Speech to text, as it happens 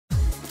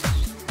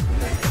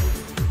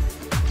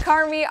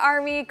Karmy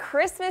Army,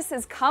 Christmas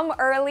has come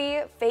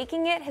early,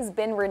 faking it has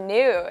been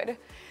renewed.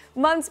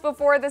 Months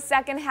before the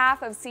second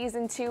half of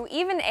Season 2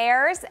 even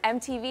airs,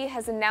 MTV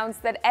has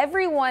announced that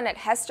everyone at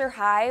Hester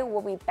High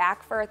will be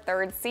back for a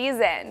third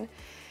season.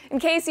 In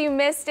case you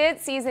missed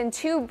it, Season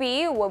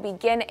 2B will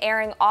begin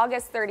airing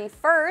August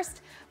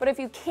 31st, but if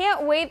you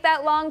can't wait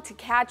that long to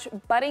catch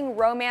budding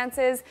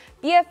romances,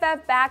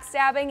 BFF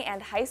backstabbing,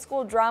 and high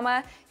school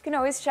drama, you can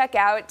always check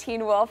out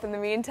Teen Wolf in the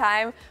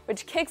meantime,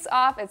 which kicks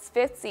off its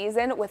 5th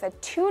season with a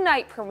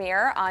 2-night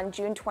premiere on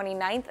June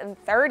 29th and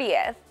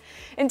 30th.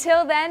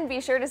 Until then, be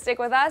sure to stick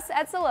with us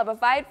at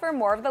Celebified for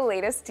more of the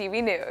latest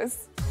TV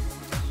news.